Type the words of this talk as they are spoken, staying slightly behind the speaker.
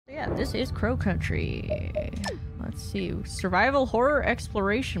Yeah, this is Crow Country. Let's see. Survival horror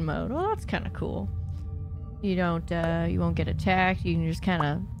exploration mode. Well, that's kind of cool. You won't get attacked. You can just kind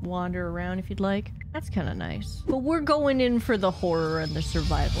of wander around if you'd like. That's kind of nice. But we're going in for the horror and the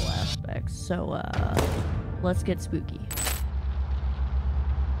survival aspects. So, let's get spooky.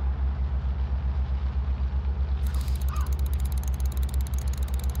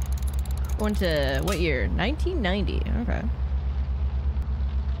 Going to, what year? 1990. Okay.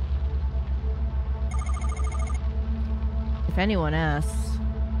 If anyone asks,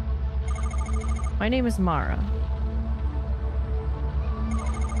 my name is Mara.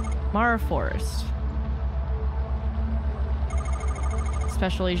 Mara Forrest.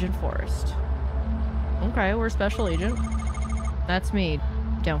 Special Agent Forrest. Okay, we're Special Agent. That's me.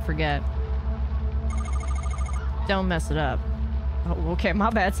 Don't forget. Don't mess it up. Oh, okay, my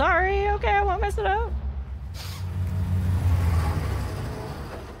bad. Sorry. Okay, I won't mess it up.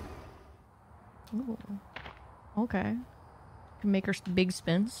 Ooh. Okay. Can make her big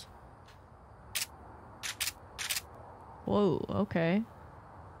spins. Whoa, okay.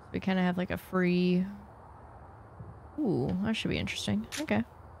 We kind of have like a free... Ooh, that should be interesting. Okay.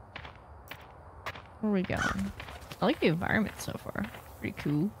 Where are we going? I like the environment so far. Pretty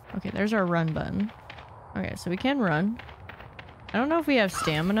cool. Okay, there's our run button. Okay, so we can run. I don't know if we have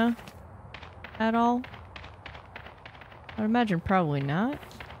stamina at all. I'd imagine probably not.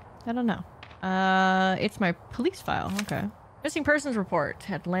 I don't know. It's my police file. Okay. Missing persons report.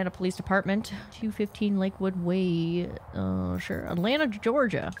 Atlanta Police Department, 215 Lakewood Way. Sure. Atlanta,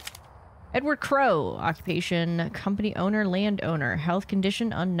 Georgia. Edward Crow. Occupation, company owner, landowner. Health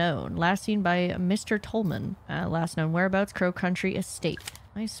condition unknown. Last seen by Mr. Tolman. Last known whereabouts, Crow Country Estate.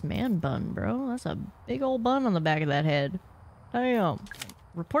 Nice man bun, bro. That's a big old bun on the back of that head. Damn.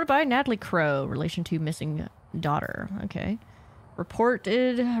 Reported by Natalie Crow. Relation to missing daughter. Okay.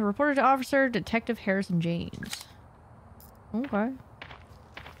 Reported to Officer Detective Harrison James. Okay.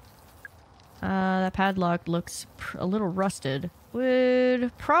 That padlock looks a little rusted.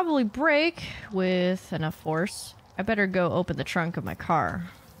 Would probably break with enough force. I better go open the trunk of my car.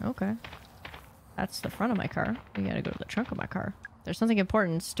 Okay. That's the front of my car. We gotta go to the trunk of my car. There's something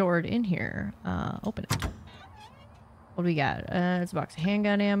important stored in here. Open it. What do we got? It's a box of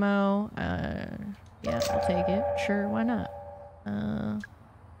handgun ammo. Yeah, I'll take it. Sure, why not?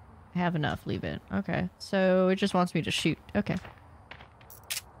 I have enough. Leave it. Okay. So it just wants me to shoot. Okay.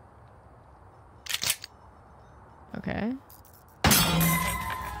 Okay.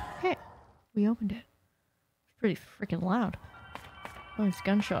 Okay. We opened it. It's pretty freaking loud. Oh, these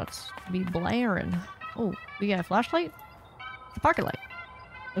gunshots be blaring. Oh, we got a flashlight? It's a pocket light.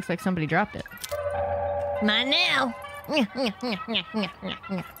 Looks like somebody dropped it. Mine now! Alright.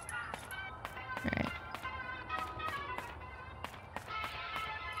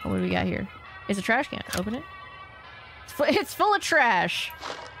 What do we got here? It's a trash can. Open it. It's full of trash!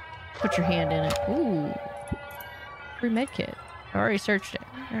 Put your hand in it. Ooh. Free med kit. I already searched it.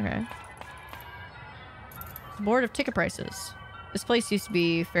 Okay. Board of ticket prices. This place used to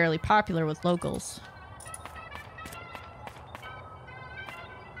be fairly popular with locals.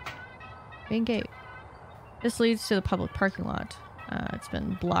 Main gate. This leads to the public parking lot. It's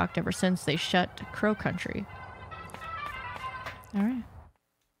been blocked ever since they shut Crow Country. Alright.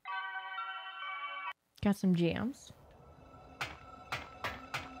 Got some jams.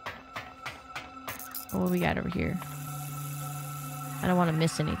 What do we got over here? I don't want to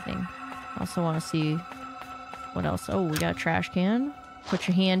miss anything. Also want to see what else. Oh, we got a trash can. Put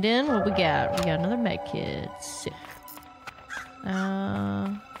your hand in. What we got? We got another med kit. Sick.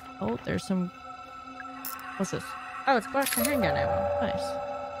 Oh, there's some... What's this? Oh, it's glass for handgun ammo. Nice.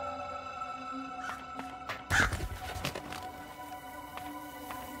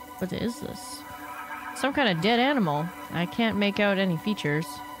 What is this? Some kind of dead animal. I can't make out any features.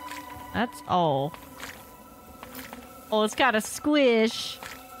 That's all. Oh, it's got a squish.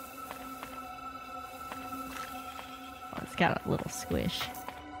 Oh, it's got a little squish.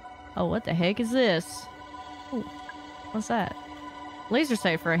 Oh, what the heck is this? Ooh, what's that? Laser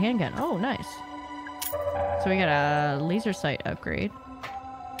sight for a handgun. Oh, nice. So we got a laser sight upgrade.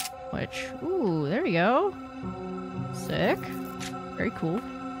 Which, ooh, there we go. Sick. Very cool.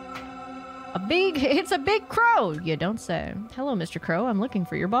 It's a big crow! You don't say. Hello, Mr. Crow. I'm looking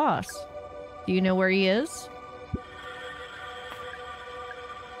for your boss. Do you know where he is?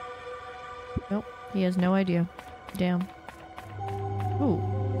 Nope. He has no idea. Damn. Ooh.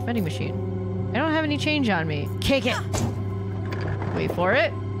 Vending machine. I don't have any change on me. Kick it! Wait for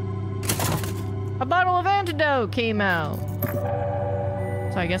it. A bottle of antidote came out.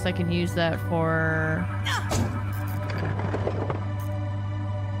 So I guess I can use that for...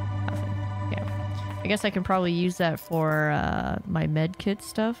 guess I can probably use that for my med kit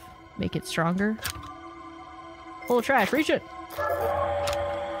stuff. Make it stronger. Full of trash. Reach it!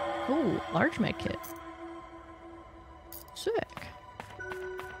 Ooh, large med kit. Sick.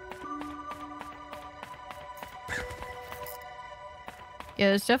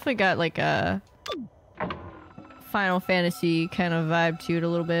 Yeah, it's definitely got like a Final Fantasy kind of vibe to it a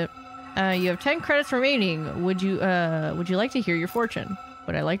little bit. You have 10 credits remaining. Would you like to hear your fortune?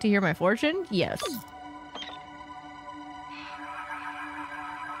 Would I like to hear my fortune? Yes.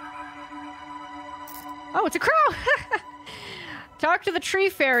 Oh, it's a crow! Talk to the tree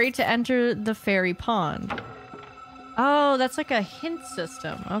fairy to enter the fairy pond. Oh, that's like a hint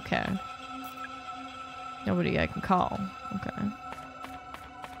system. Okay. Nobody I can call. Okay.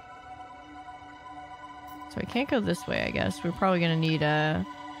 So I can't go this way, I guess. We're probably gonna need a...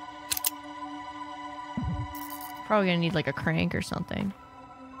 Probably gonna need like a crank or something.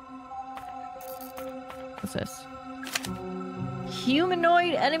 What's this?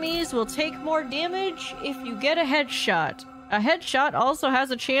 Humanoid enemies will take more damage if you get a headshot. A headshot also has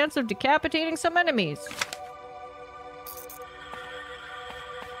a chance of decapitating some enemies.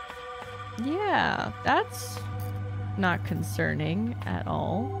 Yeah, that's not concerning at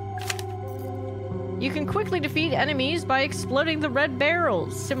all. You can quickly defeat enemies by exploding the red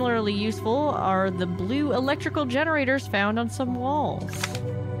barrels. Similarly useful are the blue electrical generators found on some walls.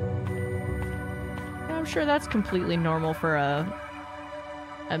 I'm sure that's completely normal for a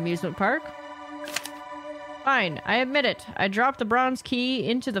amusement park. Fine, I admit it. I dropped the bronze key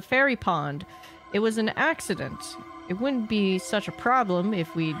into the fairy pond. It was an accident. It wouldn't be such a problem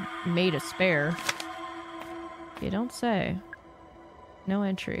if we made a spare. You don't say. No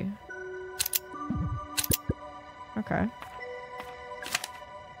entry. Okay.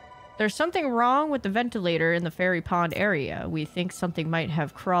 There's something wrong with the ventilator in the fairy pond area. We think something might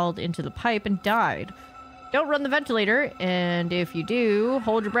have crawled into the pipe and died. Don't run the ventilator, and if you do,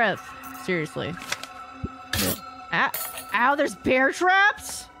 hold your breath. Seriously. Ow, there's bear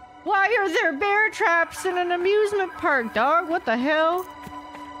traps? Why are there bear traps in an amusement park, dog? What the hell?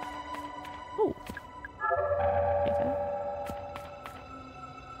 Ooh. Take that.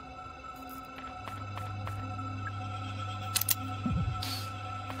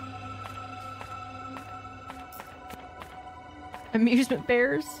 Amusement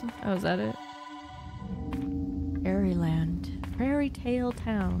bears? Oh, is that it? Fairyland. Fairy Tale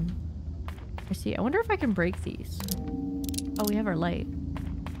Town. I see. I wonder if I can break these. Oh, we have our light.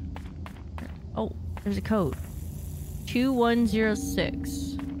 Oh, there's a code.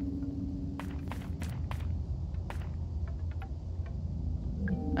 2106.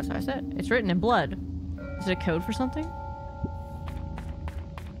 That's what I said. It's written in blood. Is it a code for something?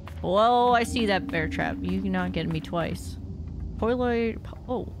 Whoa, I see that bear trap. You're not getting me twice. Polaroid.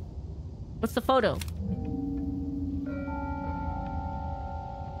 Oh. What's the photo?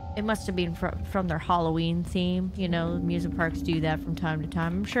 It must have been from their Halloween theme. You know, amusement parks do that from time to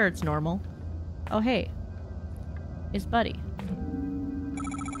time. I'm sure it's normal. Oh, hey. It's Buddy.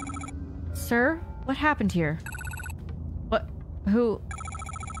 Sir? What happened here? What? Who?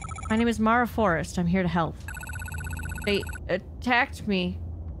 My name is Mara Forrest. I'm here to help. They attacked me.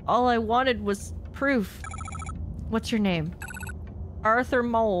 All I wanted was proof. What's your name? Arthur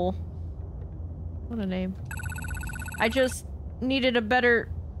Mole. What a name. I just needed a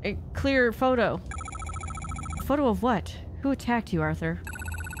clear photo. A photo of what? Who attacked you, Arthur?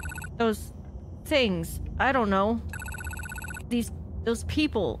 Those things. I don't know. Those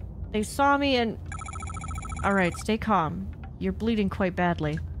people. They saw me and... Alright, stay calm. You're bleeding quite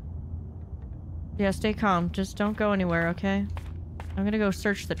badly. Yeah, stay calm. Just don't go anywhere, okay? I'm gonna go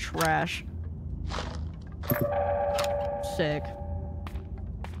search the trash. Sick.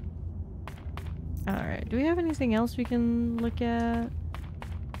 Alright, do we have anything else we can look at?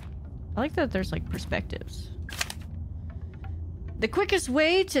 I like that there's like perspectives. The quickest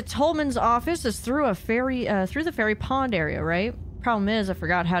way to Tolman's office is through the fairy pond area, right? Problem is, I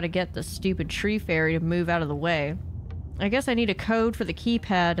forgot how to get the stupid tree fairy to move out of the way. I guess I need a code for the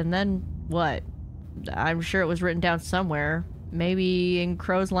keypad, and then what? I'm sure it was written down somewhere. Maybe in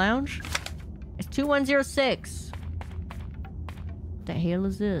Crow's Lounge? It's 2106. What the hell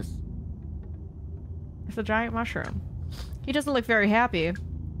is this? It's a giant mushroom. He doesn't look very happy.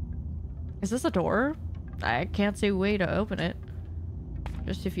 Is this a door? I can't see a way to open it.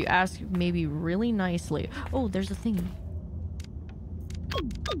 Just if you ask maybe really nicely. Oh, there's a thingy.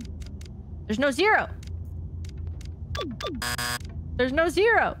 There's no zero! There's no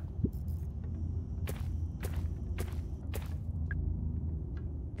zero!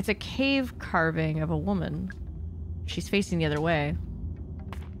 It's a cave carving of a woman. She's facing the other way.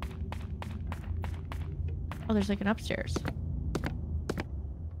 Oh, there's like an upstairs.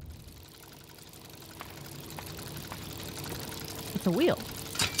 It's a wheel.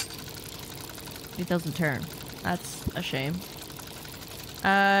 It doesn't turn. That's a shame. Do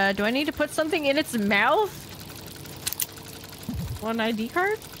I need to put something in its mouth? One ID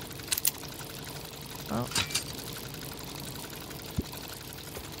card? Oh.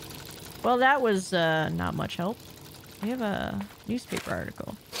 Well, that was not much help. We have a newspaper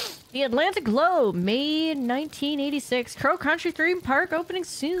article. The Atlanta Globe, May 1986. Crow Country Theme Park opening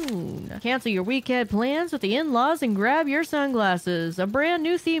soon. Cancel your weekend plans with the in-laws and grab your sunglasses. A brand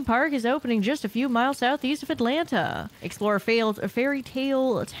new theme park is opening just a few miles southeast of Atlanta. Explore a fairy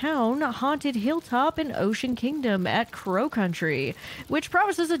tale town, haunted hilltop, and ocean kingdom at Crow Country, which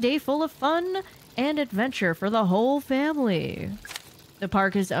promises a day full of fun and adventure for the whole family. The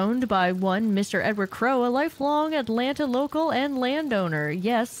park is owned by one Mr. Edward Crow, a lifelong Atlanta local and landowner.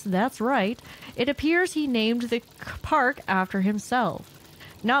 Yes, that's right. It appears he named the park after himself.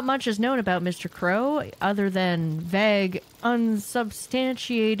 Not much is known about Mr. Crow, other than vague,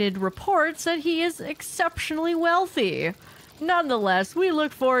 unsubstantiated reports that he is exceptionally wealthy. Nonetheless, we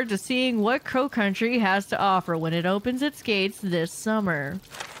look forward to seeing what Crow Country has to offer when it opens its gates this summer.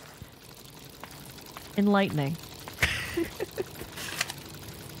 Enlightening.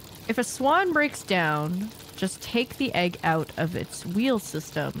 If a swan breaks down, just take the egg out of its wheel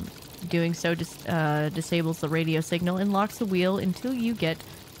system. Doing so disables the radio signal and locks the wheel until you get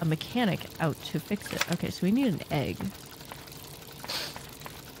a mechanic out to fix it. Okay, so we need an egg.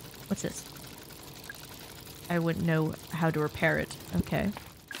 What's this? I wouldn't know how to repair it. Okay,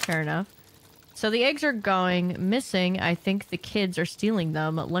 fair enough. So the eggs are going missing. I think the kids are stealing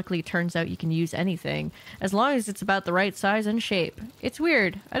them. Luckily, it turns out you can use anything, as long as it's about the right size and shape. It's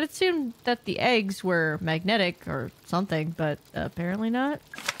weird. I'd assumed that the eggs were magnetic or something, but apparently not.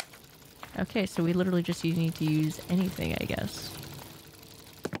 Okay, so we literally just need to use anything, I guess.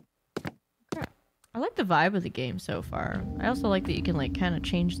 Okay. I like the vibe of the game so far. I also like that you can like kind of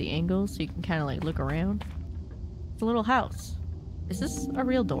change the angle so you can kind of like look around. It's a little house. Is this a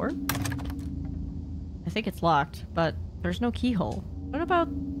real door? I think it's locked, but there's no keyhole. What about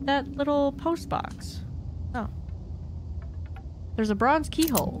that little post box? Oh. There's a bronze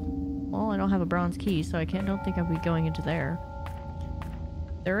keyhole. Well, I don't have a bronze key, so don't think I'll be going into there.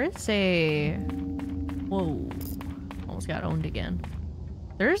 There is a... Whoa. Almost got owned again.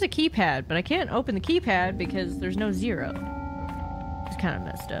 There is a keypad, but I can't open the keypad because there's no 0. It's kind of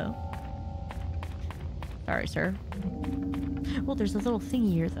messed up. Sorry, sir. Well, there's a little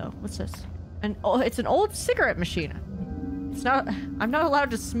thingy here, though. What's this? Oh, it's an old cigarette machine. It's not... I'm not allowed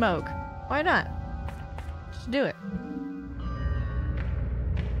to smoke. Why not? Just do it.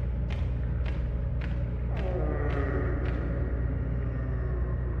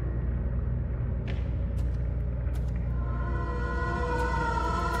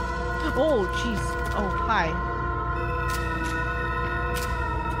 Oh, jeez. Oh, hi.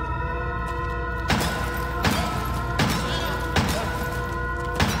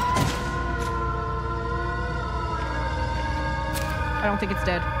 I don't think it's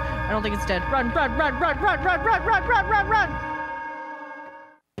dead. I don't think it's dead. Run, run, run, run, run, run, run, run, run, run, run!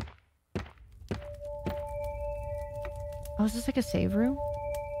 Oh, is this like a save room?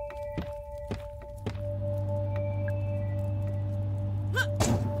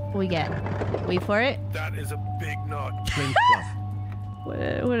 What we get? Wait for it. That is a big nut.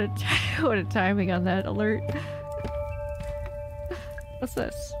 What a timing on that alert. What's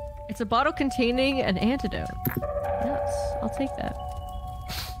this? It's a bottle containing an antidote. Yes, I'll take that.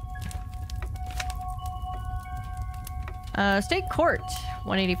 State Court,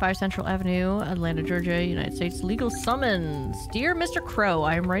 185 Central Avenue, Atlanta, Georgia, United States. Legal summons. Dear Mr. Crow,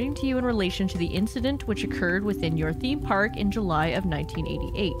 I am writing to you in relation to the incident which occurred within your theme park in July of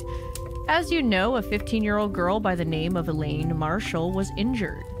 1988. As you know, a 15-year-old girl by the name of Elaine Marshall was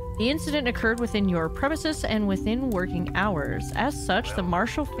injured. The incident occurred within your premises and within working hours. As such, the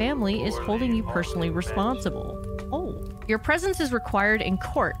Marshall family is holding you personally responsible. Oh. Your presence is required in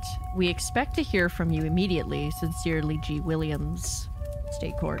court. We expect to hear from you immediately. Sincerely, G. Williams.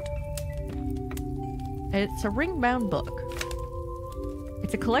 State Court. It's a ring-bound book.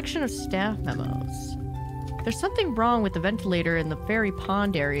 It's a collection of staff memos. There's something wrong with the ventilator in the Fairy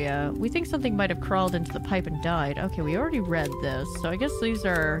Pond area. We think something might have crawled into the pipe and died. Okay, we already read this, so I guess these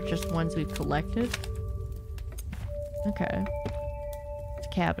are just ones we've collected. Okay. It's a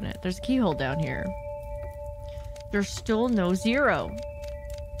cabinet. There's a keyhole down here. There's still no 0.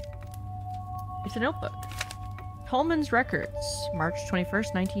 It's a notebook. Coleman's Records, March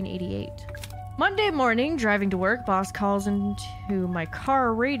 21st, 1988. Monday morning, driving to work, boss calls into my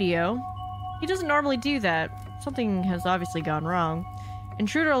car radio. He doesn't normally do that. Something has obviously gone wrong.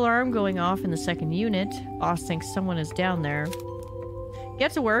 Intruder alarm going off in the second unit. Boss thinks someone is down there.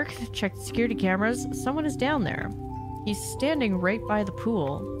 Get to work. Check the security cameras. Someone is down there. He's standing right by the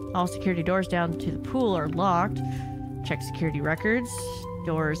pool. All security doors down to the pool are locked. Check security records.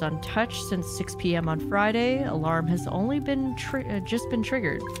 Doors untouched since 6 p.m. on Friday. Alarm has only been just been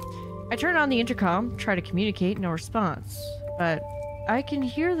triggered. I turn on the intercom, try to communicate, no response. But I can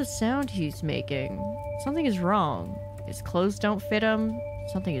hear the sound he's making. Something is wrong. His clothes don't fit him.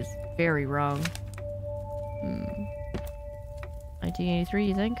 Something is very wrong. 1983,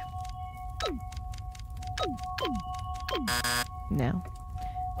 you think? No.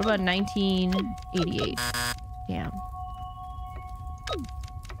 What about 1988? Damn.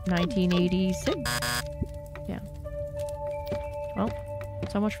 1986? Yeah. Well,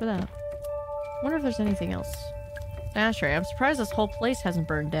 so much for that. Wonder if there's anything else. Ashtray. I'm surprised this whole place hasn't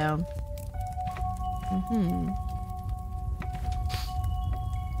burned down.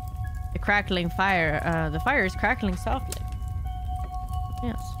 The crackling fire. The fire is crackling softly.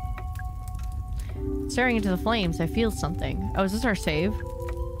 Yes. Staring into the flames, I feel something. Oh, is this our save?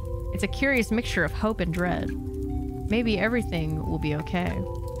 It's a curious mixture of hope and dread. Maybe everything will be okay.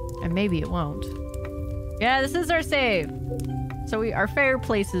 And maybe it won't. Yeah, this is our save! So our favorite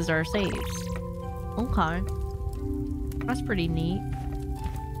places are saves. Okay. That's pretty neat.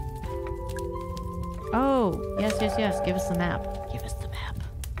 Oh, yes, yes, yes. Give us the map. Give us the map.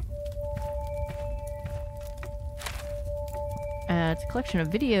 It's a collection of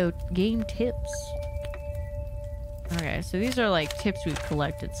video game tips. Okay, so these are like tips we've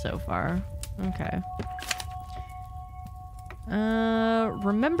collected so far. Okay.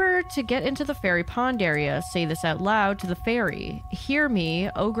 Remember to get into the fairy pond area. Say this out loud to the fairy. Hear me,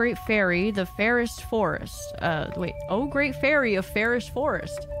 oh great fairy, the fairest forest. Wait, oh great fairy of fairest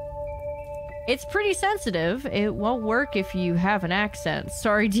forest. It's pretty sensitive. It won't work if you have an accent.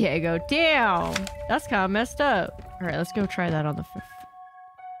 Sorry, Diego. Damn! That's kind of messed up. Alright, let's go try that on the...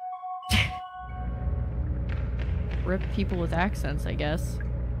 Rip people with accents, I guess.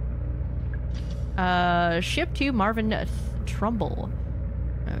 Ship to Marvin Trumbull.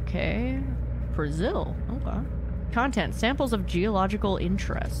 Okay. Brazil. Okay. Content. Samples of geological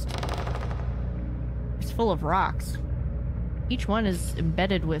interest. It's full of rocks. Each one is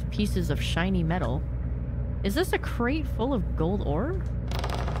embedded with pieces of shiny metal. Is this a crate full of gold ore?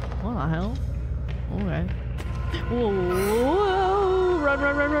 What the hell? Okay. Whoa, whoa. Run,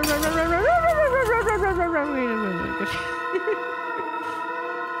 run, run, run, run, run, run, run, run, run, run, run, run, run.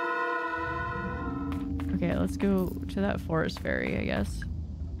 Okay, let's go to that forest fairy, I guess.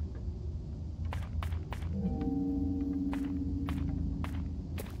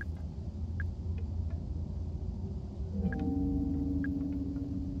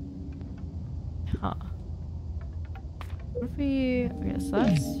 Huh. What if we... Okay, so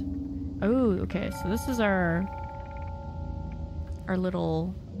that's... Oh, okay, so this is our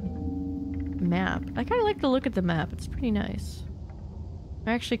little map. I kind of like the look at the map. It's pretty nice.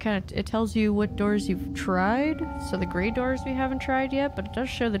 Actually, it tells you what doors you've tried. So the gray doors we haven't tried yet, but it does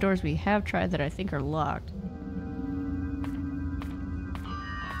show the doors we have tried that I think are locked.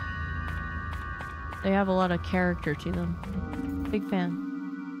 They have a lot of character to them. Big fan.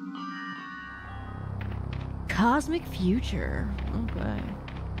 Cosmic future. Okay.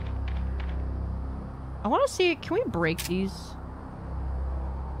 I want to see it. Can we break these?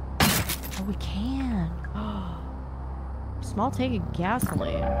 Oh, we can. Oh. Small tank of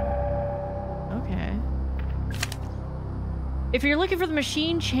gasoline. Okay. If you're looking for the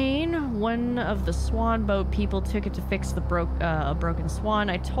machine chain, one of the swan boat people took it to fix the broken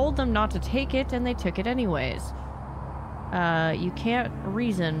swan. I told them not to take it, and they took it anyways. You can't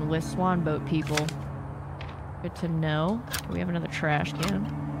reason with swan boat people. Good to know. We have another trash can.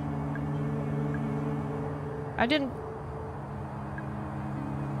 I didn't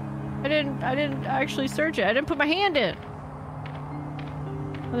actually search it. I didn't put my hand in.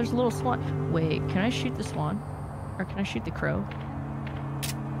 Oh, there's a little swan. Wait, can I shoot the swan? Or can I shoot the crow?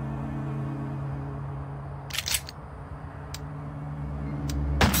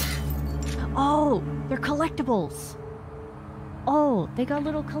 Oh, they're collectibles. Oh, they got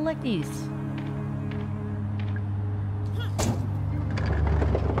little collecties.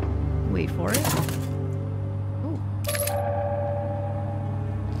 Wait for it.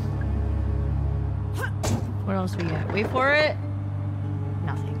 What else we got? Wait for it.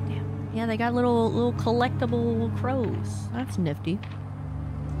 Nothing. Damn. Yeah, they got little collectible crows. That's nifty.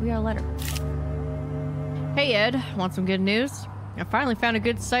 We got a letter. Hey Ed, want some good news? I finally found a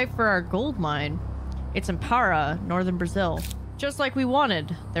good site for our gold mine. It's in Para, northern Brazil. Just like we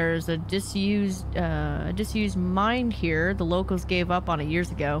wanted. There's a disused mine here. The locals gave up on it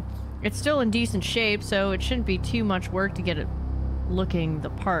years ago. It's still in decent shape, so it shouldn't be too much work to get it looking the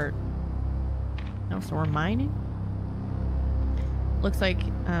part. Oh, so we're mining? Looks like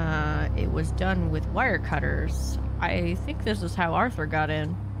it was done with wire cutters. I think this is how Arthur got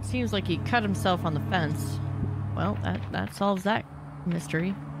in. Seems like he cut himself on the fence. Well, that solves that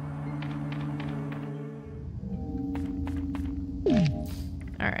mystery.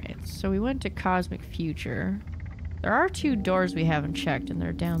 Alright, so we went to Cosmic Future. There are 2 doors we haven't checked, and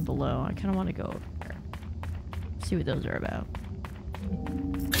they're down below. I kind of want to go over there. See what those are about.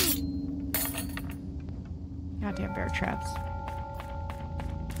 Goddamn bear traps.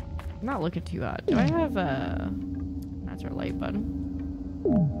 I'm not looking too hot. Do I have a... That's our light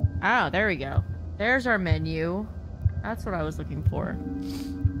button. Oh, there we go. There's our menu. That's what I was looking for.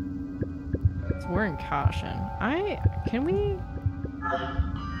 So we're in caution. Can we...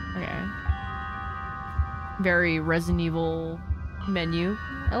 Okay. Very Resident Evil menu.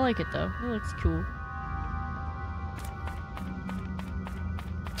 I like it though. It looks cool.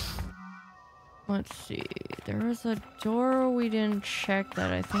 Let's see. There was a door we didn't check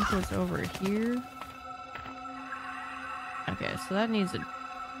that I think was over here. Okay, so that needs a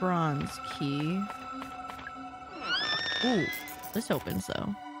bronze key. Ooh, this opens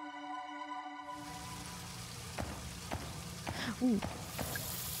though. Ooh.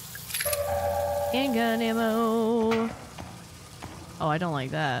 Handgun ammo. Oh, I don't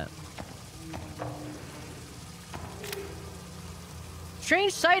like that.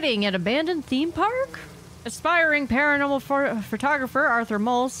 Strange sighting at abandoned theme park? Aspiring paranormal photographer Arthur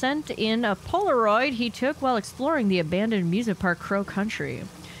Mole sent in a Polaroid he took while exploring the abandoned amusement park Crow Country.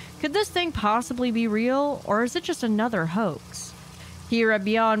 Could this thing possibly be real, or is it just another hoax? Here at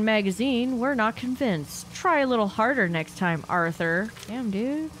Beyond Magazine, we're not convinced. Try a little harder next time, Arthur. Damn,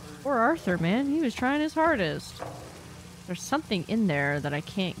 dude. Poor Arthur, man. He was trying his hardest. There's something in there that I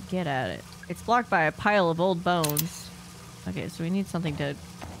can't get at it. It's blocked by a pile of old bones. Okay, so we need something to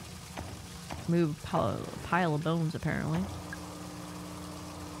move a pile of bones, apparently.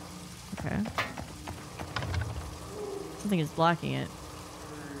 Okay. Something is blocking it.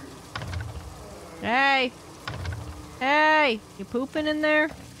 Hey! Hey! You pooping in there?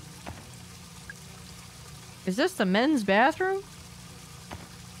 Is this the men's bathroom?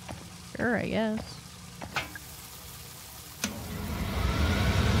 Sure, I guess.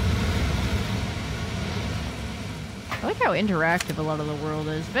 I like how interactive a lot of the world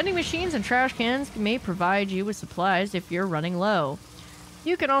is. Vending machines and trash cans may provide you with supplies if you're running low.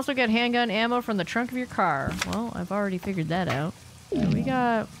 You can also get handgun ammo from the trunk of your car. Well, I've already figured that out. So we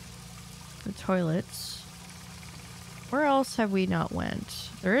got the toilets. Where else have we not went?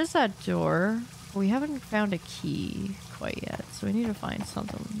 There is that door. But we haven't found a key quite yet, so we need to find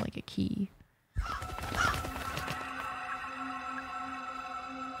something like a key.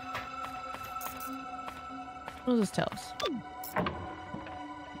 What does this tell us?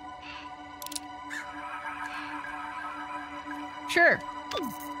 Sure.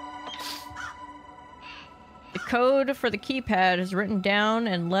 The code for the keypad is written down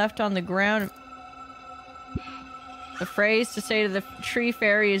and left on the ground. The phrase to say to the tree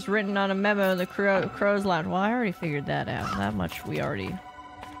fairy is written on a memo in the crow's lounge. Well, I already figured that out. That much we already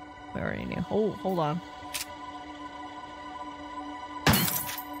knew. Hold on.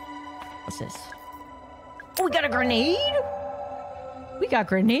 What's this? Oh, we got a grenade? We got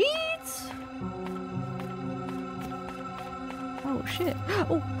grenades? Oh, shit.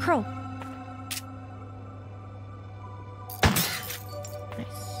 Oh, crow. Nice.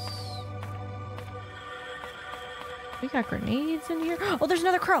 We got grenades in here. Oh, there's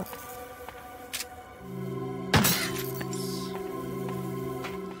another crow. Nice.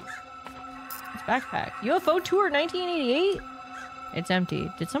 It's backpack. UFO tour 1988? It's empty.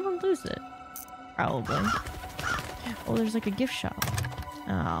 Did someone lose it? Probably. Oh, there's like a gift shop.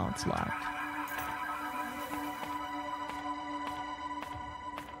 Oh, it's locked.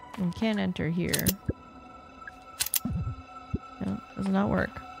 We can't enter here. No, does not work.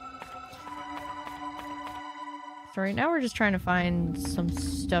 So right now we're just trying to find some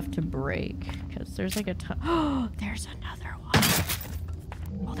stuff to break. Because there's like a ton. Oh, there's another one.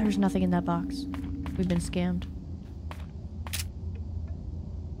 Oh, there's nothing in that box. We've been scammed.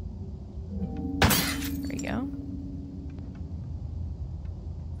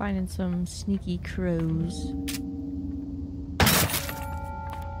 Finding some sneaky crows.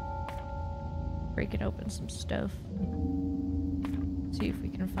 Breaking open some stuff. See if we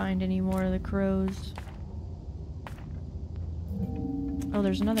can find any more of the crows. Oh,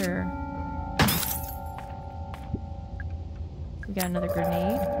 there's another We got another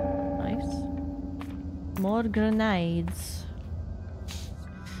grenade. Nice. More grenades.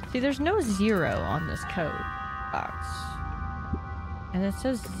 See, there's no 0 on this code box. And it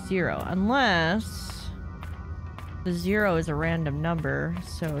says 0, unless the 0 is a random number,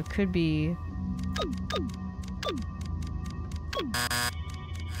 so it could be...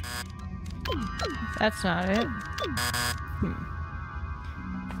 That's not it.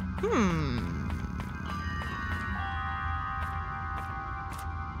 Hmm.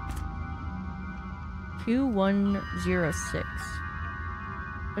 2106.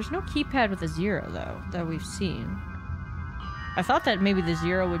 There's no keypad with a 0 though that we've seen. I thought that maybe the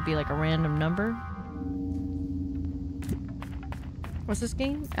 0 would be like a random number. What's this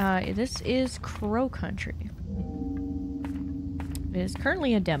game? This is Crow Country. It is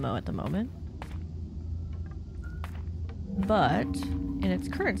currently a demo at the moment. But in its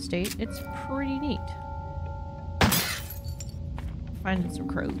current state, it's pretty neat. Finding some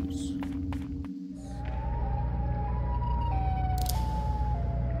crows.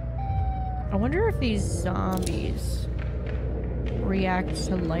 I wonder if these zombies react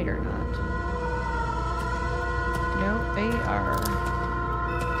to light or not. No, they are.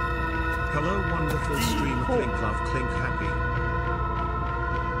 Hello, wonderful stream. Clink, love, clink, happy.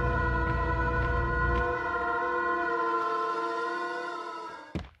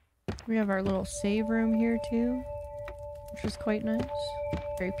 We have our little save room here too, which is quite nice.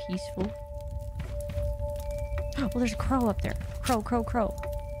 Very peaceful. Oh, well, there's a crow up there. Crow, crow, crow.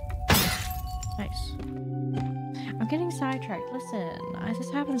 Nice. I'm getting sidetracked. Listen,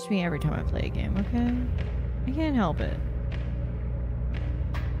 this happens to me every time I play a game, okay? I can't help it.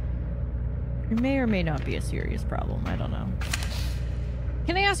 It may or may not be a serious problem. I don't know.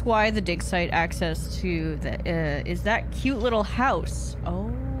 Can I ask why the dig site access to the is that cute little house?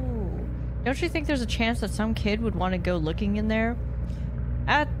 Oh. Don't you think there's a chance that some kid would want to go looking in there?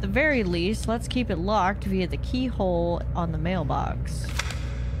 At the very least, let's keep it locked via the keyhole on the mailbox.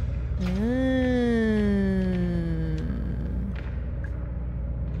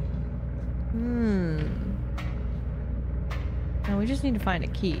 Now we just need to find a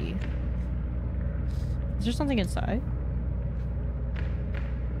key. Is there something inside?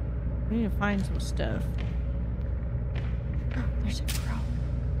 We need to find some stuff. There's a crow.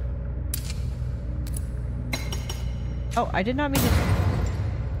 Oh, I did not mean to...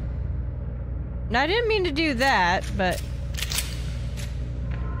 No, I didn't mean to do that, but...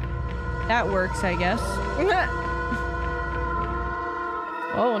 That works, I guess.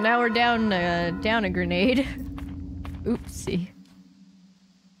 Oh, now we're down a grenade. Oopsie.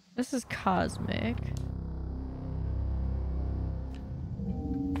 This is cosmic.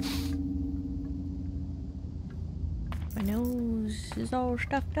 My nose is all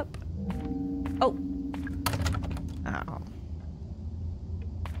stuffed up. Oh. Oh.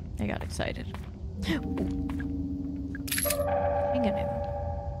 I got excited. Fingernail.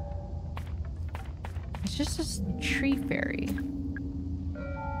 It's just a tree fairy.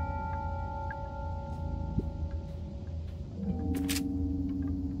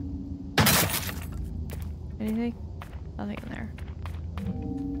 Anything? Nothing in there.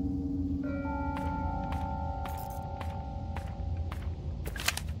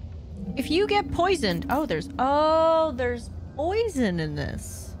 If you get poisoned, there's poison in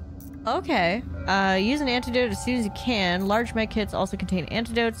this. Okay. Use an antidote as soon as you can. Large med kits also contain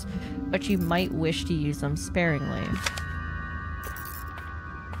antidotes, but you might wish to use them sparingly.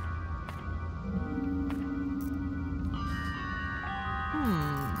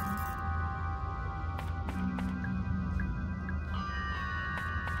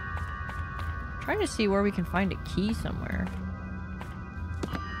 Trying to see where we can find a key somewhere.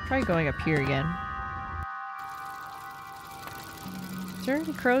 Try going up here again. Is there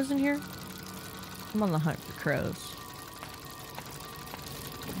any crows in here? I'm on the hunt for crows.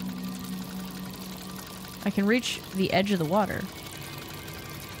 I can reach the edge of the water.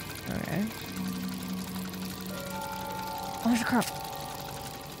 Okay. Oh, there's a crow.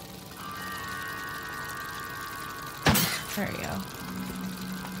 There you go.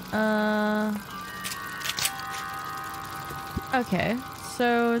 Okay.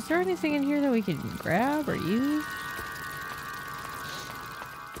 So, is there anything in here that we can grab or use?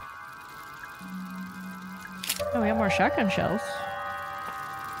 Oh, we have more shotgun shells.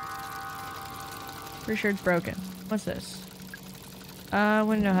 Pretty sure it's broken. What's this?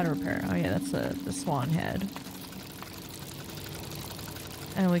 Wouldn't know how to repair. Oh yeah, that's the swan head.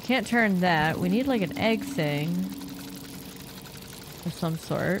 And we can't turn that. We need like an egg thing of some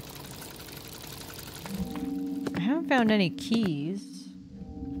sort. I haven't found any keys.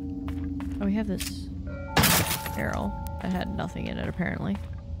 Oh, we have this barrel. That had nothing in it, apparently.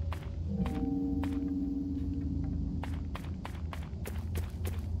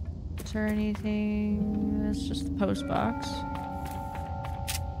 Is there anything? It's just the post box.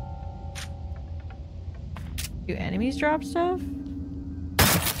 Do enemies drop stuff?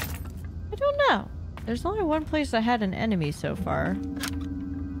 I don't know. There's only one place that had an enemy so far.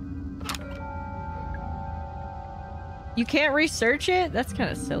 You can't research it? That's kind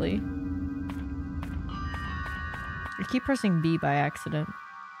of silly. I keep pressing B by accident.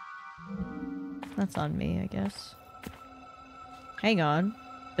 That's on me, I guess. Hang on.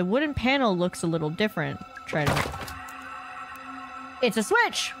 The wooden panel looks a little different. Try to... It's a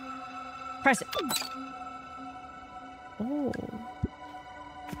switch! Press it. Oh.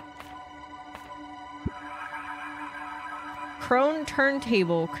 Prone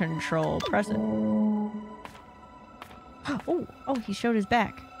turntable control. Press it. Oh, he showed his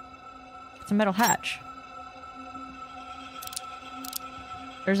back. It's a metal hatch.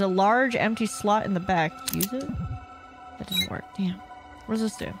 There's a large empty slot in the back. Use it? That didn't work. Damn. What does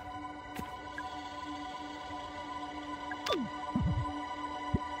this do?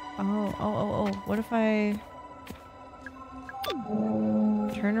 Oh. What if I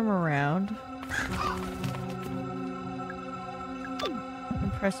turn him around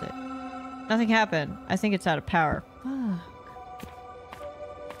and press it? Nothing happened. I think it's out of power.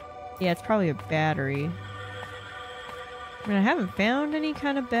 Yeah, it's probably a battery. I mean, I haven't found any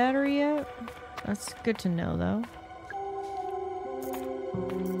kind of battery yet. That's good to know, though.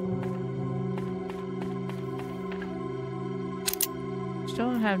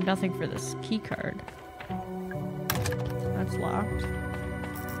 Still have nothing for this key card. That's locked.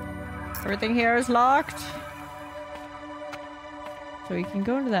 Everything here is locked. So we can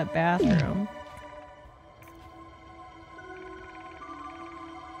go into that bathroom.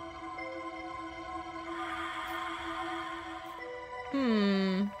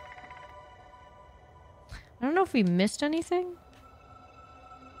 I don't know if we missed anything.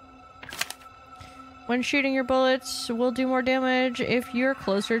 When shooting, your bullets will do more damage if you're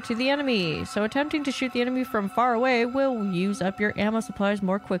closer to the enemy. So attempting to shoot the enemy from far away will use up your ammo supplies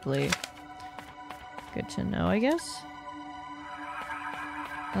more quickly. Good to know, I guess.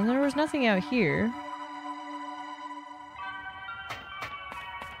 And there was nothing out here.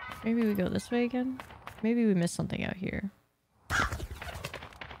 Maybe we go this way again? Maybe we missed something out here.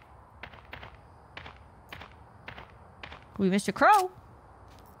 We missed a crow!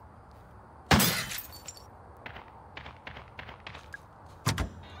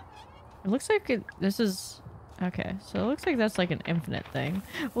 It looks like this is... Okay, so it looks like that's like an infinite thing.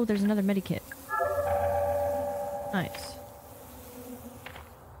 Oh, there's another medikit. Nice.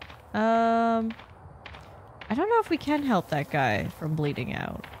 I don't know if we can help that guy from bleeding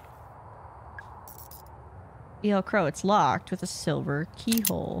out. E.L. Crow, it's locked with a silver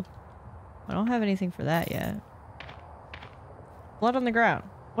keyhole. I don't have anything for that yet. Blood on the ground.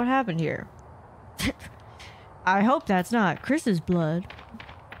 What happened here? I hope that's not Chris's blood.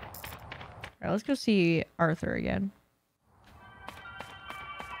 Alright, let's go see Arthur again.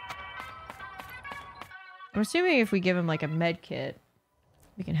 I'm assuming if we give him like a med kit,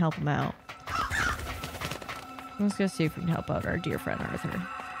 we can help him out. Let's go see if we can help out our dear friend Arthur.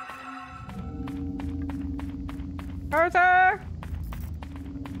 Arthur!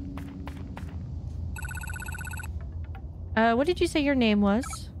 What did you say your name was?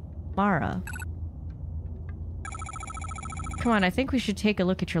 Mara. Come on, I think we should take a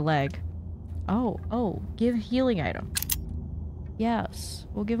look at your leg. Oh, give healing item. Yes,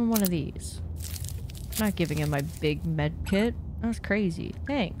 we'll give him one of these. I'm not giving him my big med kit. That's crazy.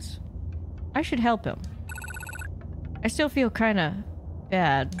 Thanks. I should help him. I still feel kinda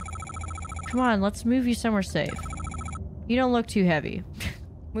bad. Come on, let's move you somewhere safe. You don't look too heavy.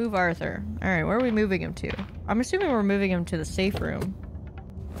 Move Arthur. Alright, where are we moving him to? I'm assuming we're moving him to the safe room.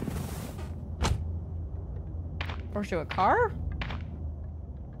 Or to a car?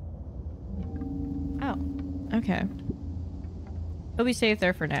 Oh, okay. He'll be safe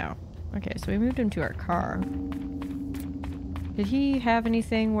there for now. Okay, so we moved him to our car. Did he have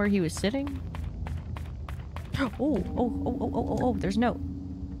anything where he was sitting? Oh, there's no.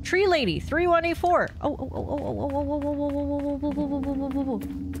 Tree Lady, 3184.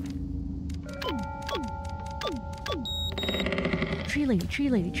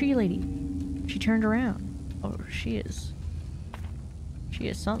 Tree Lady. She turned around. Oh, she is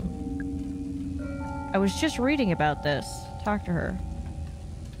something. I was just reading about this. Talk to her.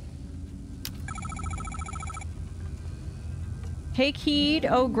 Take heed,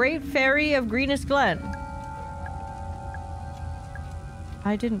 O great fairy of Greenest Glen.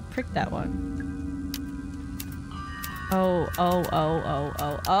 I didn't prick that one. Oh, oh, oh, oh,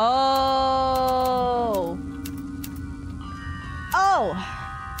 oh, oh! Oh!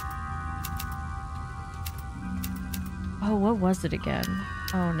 Oh, what was it again?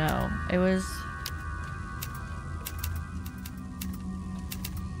 Oh no, it was...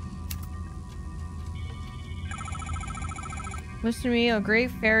 Listen to me, a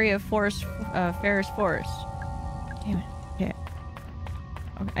great fairy of forest, fairest forest. Damn it. Okay.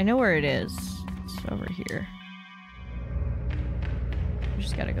 Okay, I know where it is. It's over here. I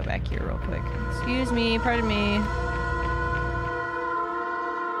just gotta go back here real quick. Excuse me, pardon me.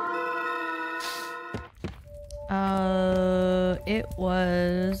 It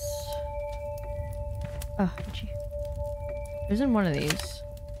was... Oh, gee. It was in one of these.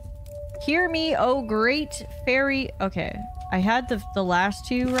 Hear me, oh great fairy... Okay. I had the last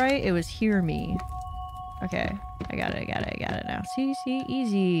two right. It was hear me. Okay. I got it now. See,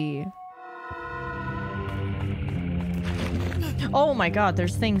 easy. Oh my god,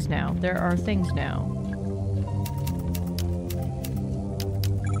 there's things now. There are things now.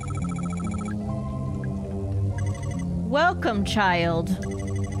 Welcome, child.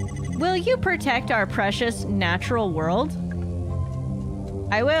 Will you protect our precious natural world?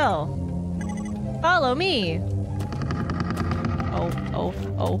 I will. Follow me. Oh.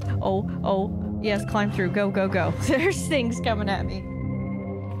 Yes, climb through. Go. There's things coming at me.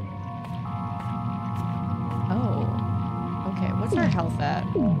 Oh. Okay, what's our health at?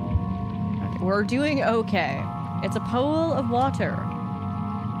 Okay, we're doing okay. It's a pool of water.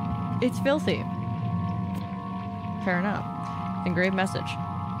 It's filthy. Fair enough. Engraved message.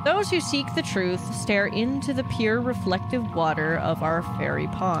 Those who seek the truth stare into the pure reflective water of our fairy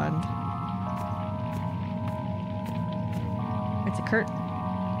pond. It's a curtain.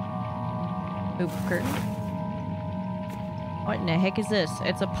 Oop, curtain. What in the heck is this?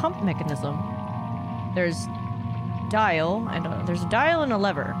 It's a pump mechanism. There's dial and there's a dial and a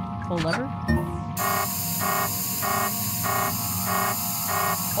lever. Full lever.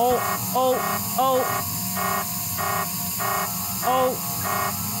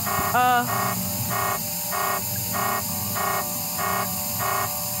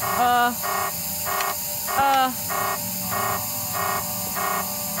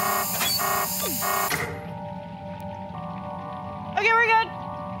 Okay, we're good.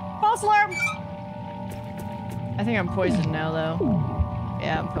 False alarm. I think I'm poisoned now, though.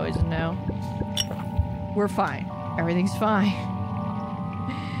 Yeah, I'm poisoned now. We're fine. Everything's fine.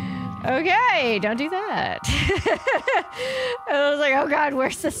 Okay, don't do that. I was like, oh god,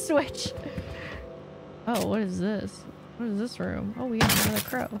 where's the switch? Oh, what is this? What is this room? Oh, we got another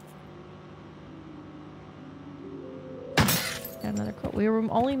crow. Got another crow. We were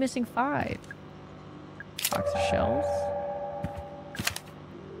only missing 5. Box of shells.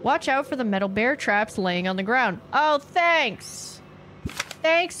 Watch out for the metal bear traps laying on the ground. Oh, thanks.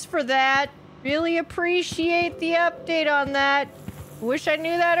 Thanks for that. Really appreciate the update on that. Wish I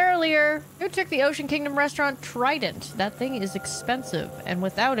knew that earlier. Who took the Ocean Kingdom restaurant Trident? That thing is expensive, and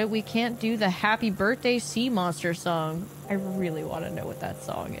without it, we can't do the Happy Birthday Sea Monster song. I really want to know what that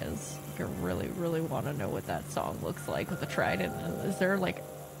song is. I really want to know what that song looks like with the Trident. Is there like...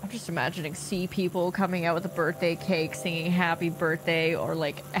 I'm just imagining sea people coming out with a birthday cake singing happy birthday or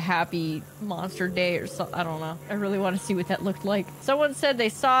like a happy monster day or something. I don't know. I really want to see what that looked like. Someone said they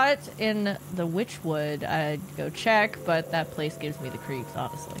saw it in the Witchwood. I'd go check, but that place gives me the creeps,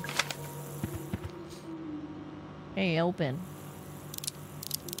 honestly. Hey, open.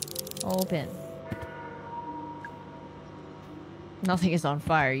 Open. Nothing is on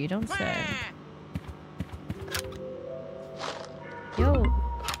fire, you don't say. Yo.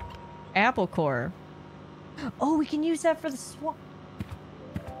 Apple core. Oh, we can use that for the swan.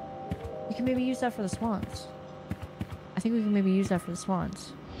 We can maybe use that for the swans. I think we can maybe use that for the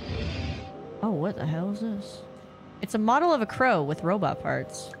swans. Oh, what the hell is this? It's a model of a crow with robot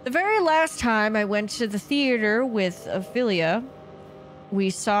parts. The very last time I went to the theater with Ophelia, we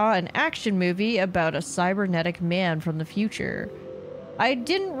saw an action movie about a cybernetic man from the future. I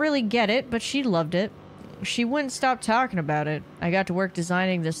didn't really get it, but she loved it. She wouldn't stop talking about it. I got to work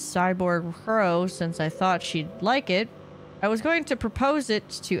designing this cyborg crow since I thought she'd like it. I was going to propose it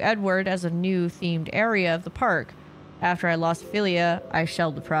to Edward as a new themed area of the park. After I lost Ophelia, I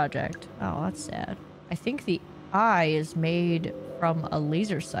shelved the project. Oh, that's sad. I think the eye is made from a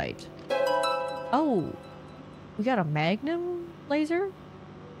laser sight. Oh, we got a magnum laser?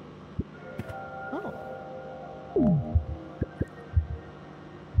 Oh.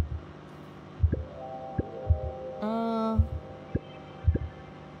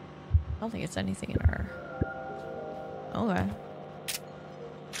 I don't think it's anything in our... Okay.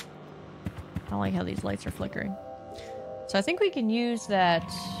 I don't like how these lights are flickering. So I think we can use that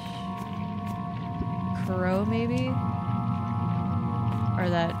crow maybe? Or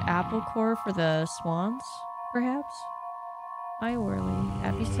that apple core for the swans, perhaps? Hi, Whirly.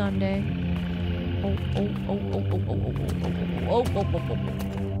 Happy Sunday. Oh.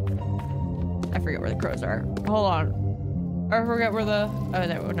 I forget where the crows are. Hold on. I forget where the... Oh,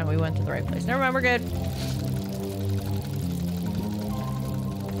 there. No, we went to the right place. Never mind, we're good.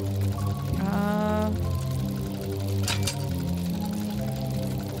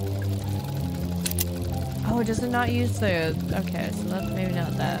 Oh, does it not use the... Okay, so that's maybe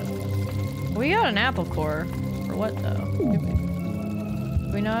not that. We got an apple core. For what, though?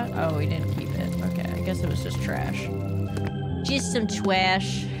 Did we not? Oh, we didn't keep it. Okay, I guess it was just trash. Just some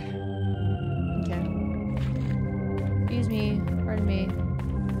trash. Okay. Excuse me. Pardon me.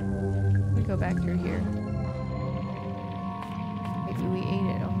 Let me go back through here. Maybe we ate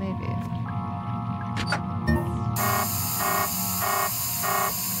it. Oh, maybe.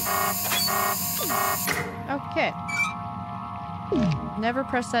 Okay. Never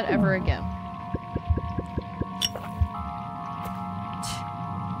press that ever again.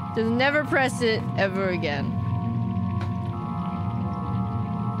 Just never press it ever again.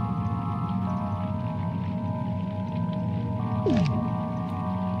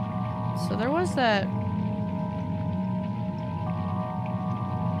 So there was that...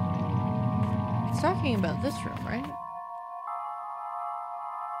 It's talking about this room, right?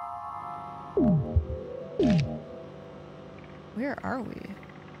 Where are we?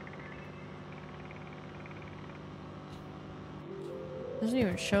 Doesn't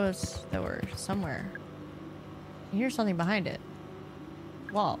even show us that we're somewhere. You hear something behind it.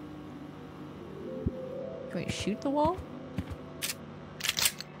 Wall. Can we shoot the wall?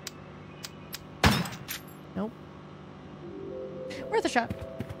 Nope. Worth a shot.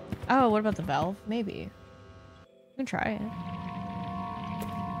 Oh, what about the valve? Maybe. We can try it.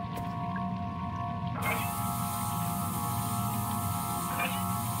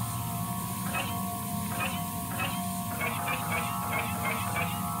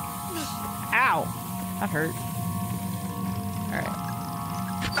 Ow! That hurt. Alright.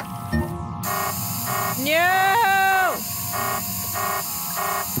 No!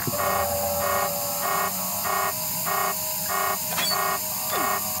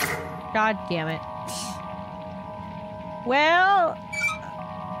 God damn it. Well...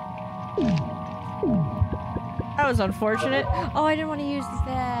 That was unfortunate. Oh, I didn't want to use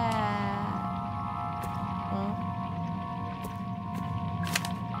that. Well...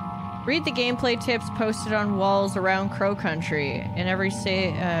 Read the gameplay tips posted on walls around Crow Country. In every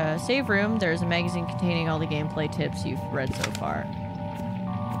save room, there's a magazine containing all the gameplay tips you've read so far.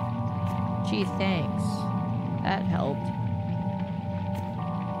 Gee, thanks. That helped.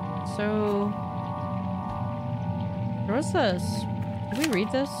 So... What's this? Did we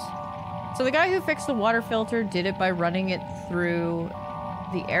read this? So the guy who fixed the water filter did it by running it through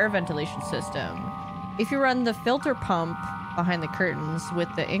the air ventilation system. If you run the filter pump behind the curtains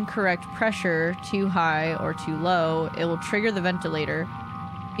with the incorrect pressure, too high or too low, it will trigger the ventilator.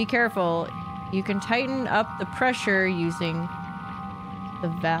 Be careful. You can tighten up the pressure using the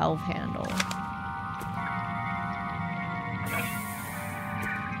valve handle.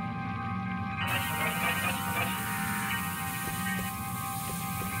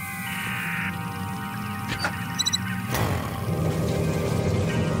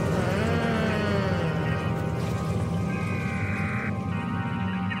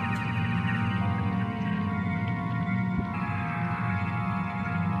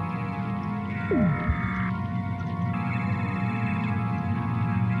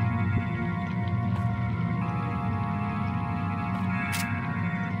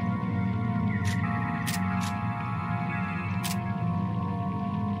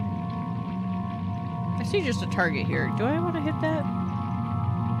 I see just a target here. Do I want to hit that?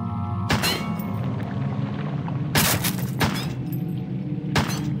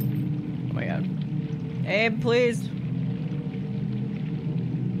 Oh my god. Aim, please.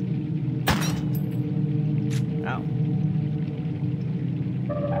 Oh.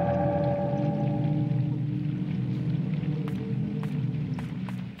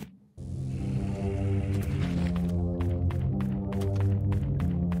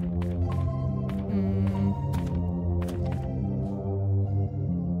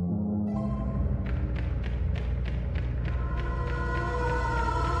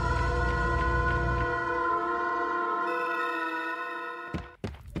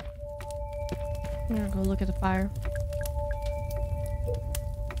 I'm gonna go look at the fire.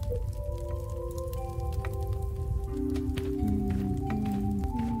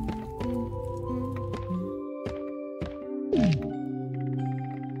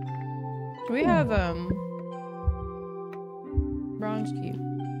 We have bronze key.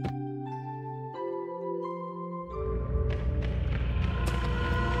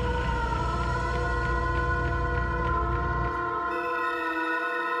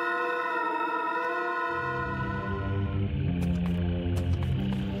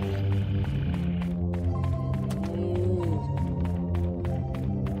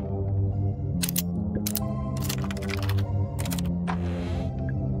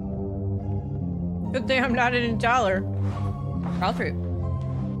 Good thing I'm not in a dollar. All through.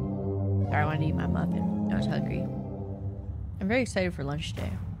 Sorry, I wanted to eat my muffin. I was hungry. I'm very excited for lunch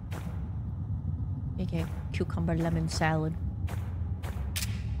today. Okay, cucumber lemon salad.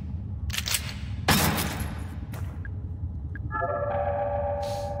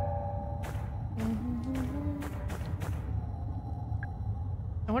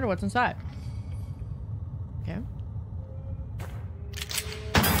 I wonder what's inside. Okay.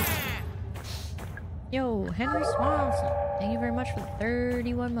 Yo, Henry Swanson. Thank you very much for the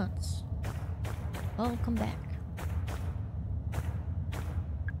 31 months. Welcome back.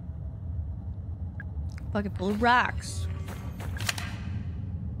 Bucket full of rocks.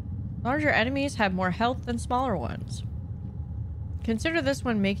 Larger enemies have more health than smaller ones. Consider this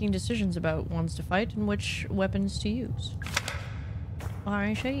when making decisions about ones to fight and which weapons to use.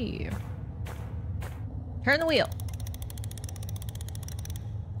 I see. Turn the wheel.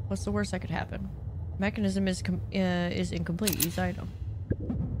 What's the worst that could happen? Mechanism is incomplete. Use item.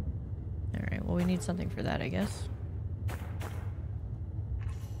 Alright, well we need something for that, I guess.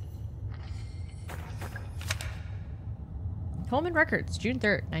 Coleman Records, June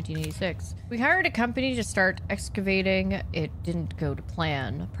 3rd, 1986. We hired a company to start excavating. It didn't go to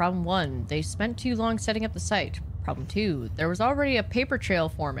plan. Problem 1, they spent too long setting up the site. Problem 2, there was already a paper trail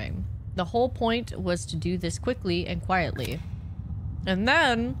forming. The whole point was to do this quickly and quietly. And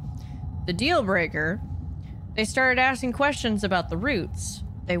then, the deal breaker, they started asking questions about the roots.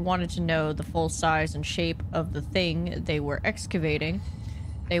 They wanted to know the full size and shape of the thing they were excavating.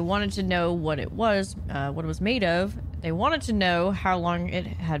 They wanted to know what it was made of. They wanted to know how long it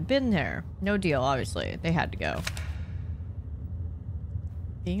had been there. No deal, obviously. They had to go.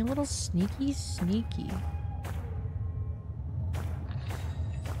 Being a little sneaky.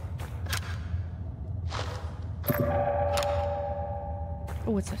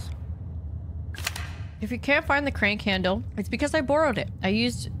 Oh, what's this? If you can't find the crank handle, it's because I borrowed it. I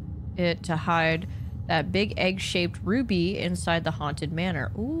used it to hide that big egg-shaped ruby inside the haunted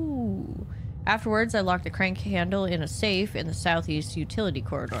manor. Ooh. Afterwards, I locked the crank handle in a safe in the southeast utility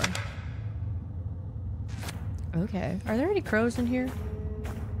corridor. Okay. Are there any crows in here?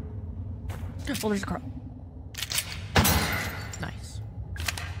 Oh, there's a crow. Nice.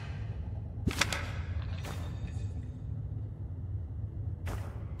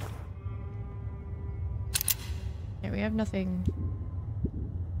 Yeah, we have nothing.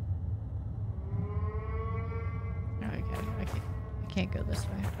 I can't go this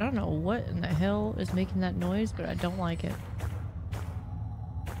way. I don't know what in the hell is making that noise, but I don't like it.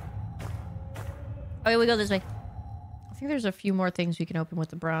 Okay, we go this way. I think there's a few more things we can open with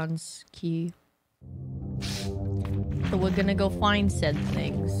the bronze key. So we're gonna go find said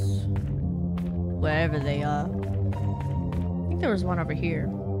things. Wherever they are. I think there was one over here.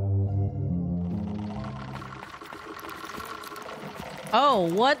 Oh,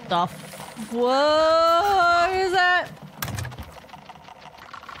 what the what is that?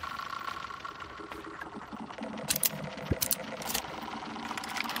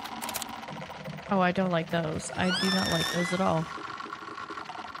 Oh, I don't like those. I do not like those at all.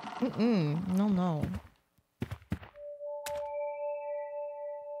 No.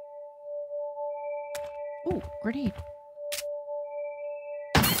 Ooh, grenade.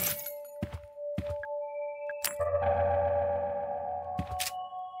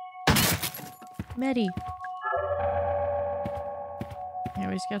 Medi. Yeah,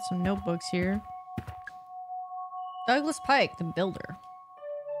 we've got some notebooks here. Douglas Pike, the builder.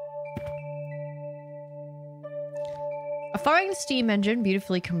 A fine steam engine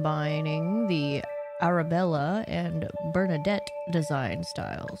beautifully combining the Arabella and Bernadette design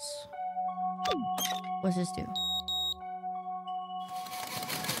styles. What's this do?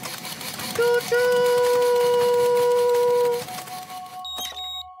 Choo-choo!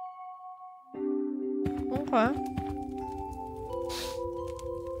 Okay.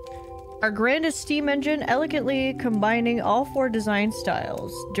 Our grandest steam engine, elegantly combining all four design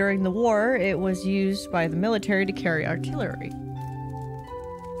styles. During the war, it was used by the military to carry artillery.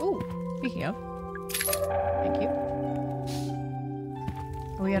 Ooh, speaking of. Thank you.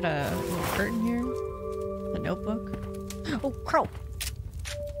 We got a little curtain here. A notebook. Oh, crow!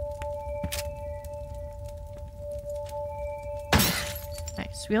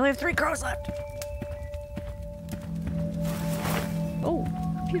 We only have 3 crows left. Oh,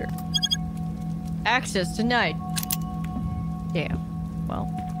 computer. Access denied. Damn. Well.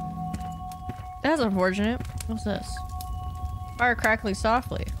 That's unfortunate. What's this? Fire crackling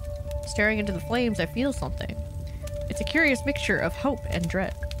softly. Staring into the flames, I feel something. It's a curious mixture of hope and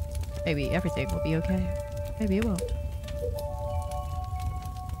dread. Maybe everything will be okay. Maybe it won't.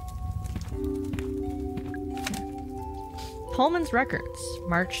 Pullman's Records,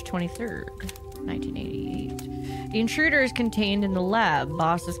 March 23rd, 1988. The intruder is contained in the lab.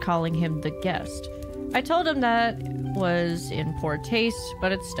 Boss is calling him the guest. I told him that was in poor taste,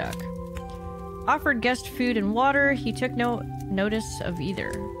 but it stuck. Offered guest food and water. He took no notice of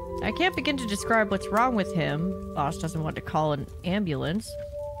either. I can't begin to describe what's wrong with him. Boss doesn't want to call an ambulance.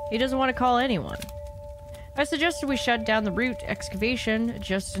 He doesn't want to call anyone. I suggested we shut down the root excavation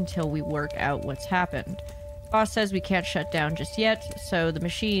just until we work out what's happened. Boss says we can't shut down just yet, so the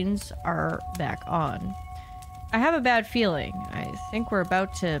machines are back on. I have a bad feeling. I think we're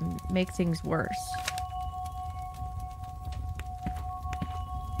about to make things worse.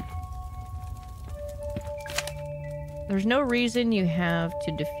 There's no reason you have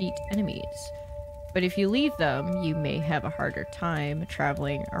to defeat enemies, but if you leave them, you may have a harder time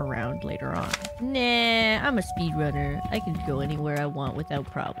traveling around later on. Nah, I'm a speedrunner. I can go anywhere I want without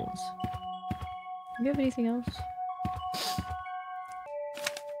problems. Do you have anything else?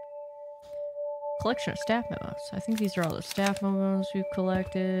 Collection of staff memos. I think these are all the staff memos we've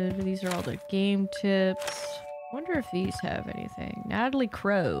collected. These are all the game tips. Wonder if these have anything. Natalie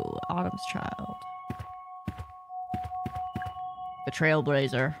Crow, Autumn's Child. The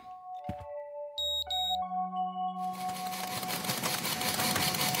Trailblazer.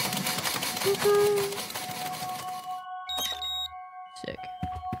 Sick.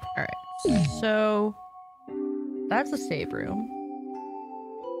 Alright, so that's a save room.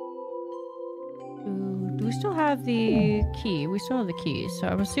 Do we still have the key? We still have the key, so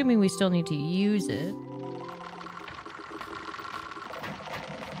I'm assuming we still need to use it.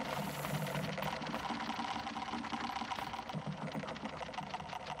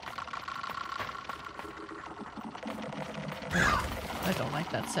 I don't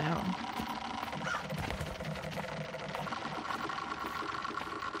like that sound.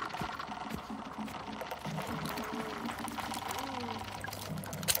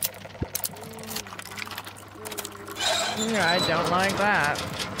 I don't like that.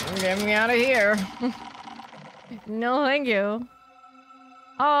 Get me out of here. No, thank you.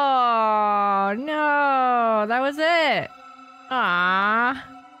 Oh, no. That was it. Ah,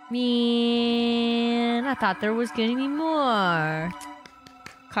 man. I thought there was gonna be more.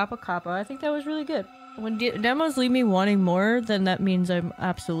 Kappa. I think that was really good. When demos leave me wanting more, then that means I'm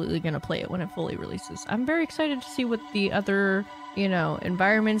absolutely gonna play it when it fully releases. I'm very excited to see what the other, you know,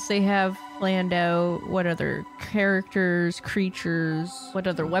 environments they have planned out, what other characters, creatures, what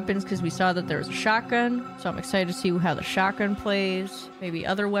other weapons, because we saw that there was a shotgun, so I'm excited to see how the shotgun plays. Maybe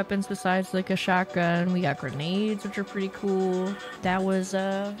other weapons besides like a shotgun. We got grenades, which are pretty cool. That was,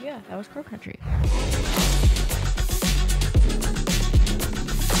 yeah, that was Crow Country.